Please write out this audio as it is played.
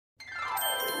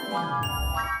Say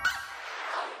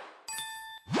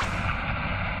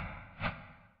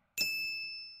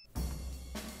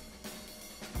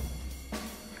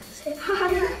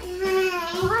hi.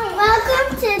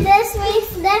 Welcome to this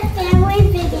week's The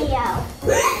Family video.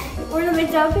 We're the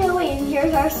McDowell family and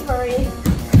here's our story.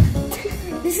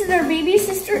 This is our baby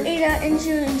sister Ada and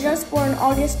she was just born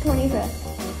August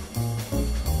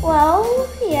 25th. Well,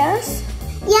 yes.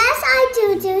 Yes, I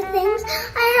do things.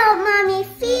 I help mommy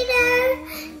feed her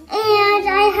and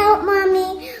I help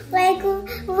mommy like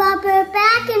rub her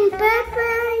back and burp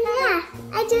her. Yeah,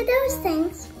 I do those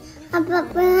things.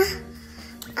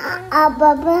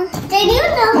 Did you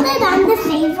know that I'm the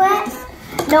favorite?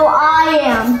 No, I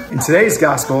am. In today's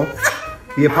gospel,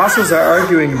 the apostles are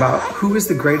arguing about who is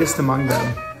the greatest among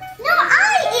them. No,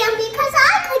 I am because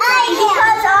I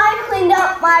cleaned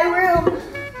up my room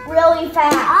really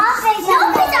fast.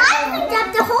 No, because I cleaned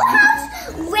up the whole house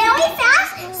really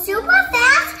fast, super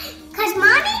fast, because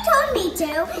mommy told me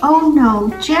to. Oh no,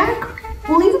 Jack,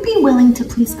 will you be willing to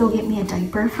please go get me a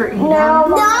diaper for Ada? No,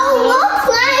 we'll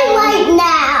play right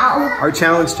now. Our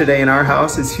challenge today in our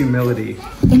house is humility.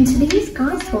 In today's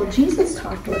gospel, Jesus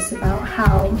talked to us about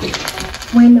how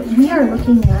when we are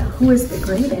looking at who is the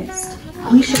greatest,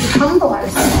 we should humble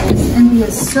ourselves and be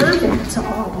a servant to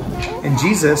all. And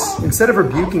Jesus, instead of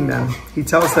rebuking them, he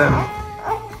tells them,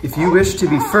 if you wish to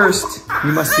be first,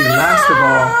 you must be last of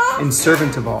all and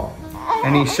servant of all.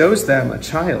 And he shows them a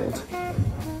child,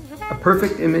 a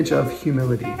perfect image of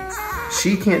humility.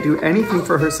 She can't do anything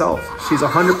for herself. She's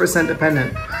 100%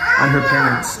 dependent on her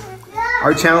parents.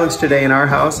 Our challenge today in our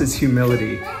house is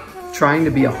humility, trying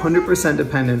to be 100%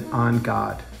 dependent on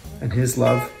God and his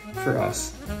love for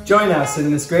us. Join us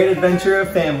in this great adventure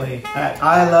of family at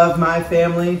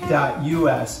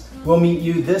ilovemyfamily.us. We'll meet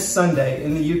you this Sunday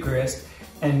in the Eucharist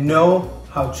and know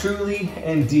how truly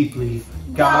and deeply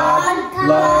God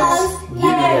loves you.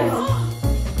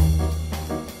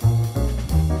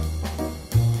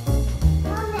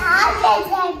 Mommy, I'll take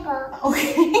that book.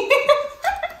 Okay.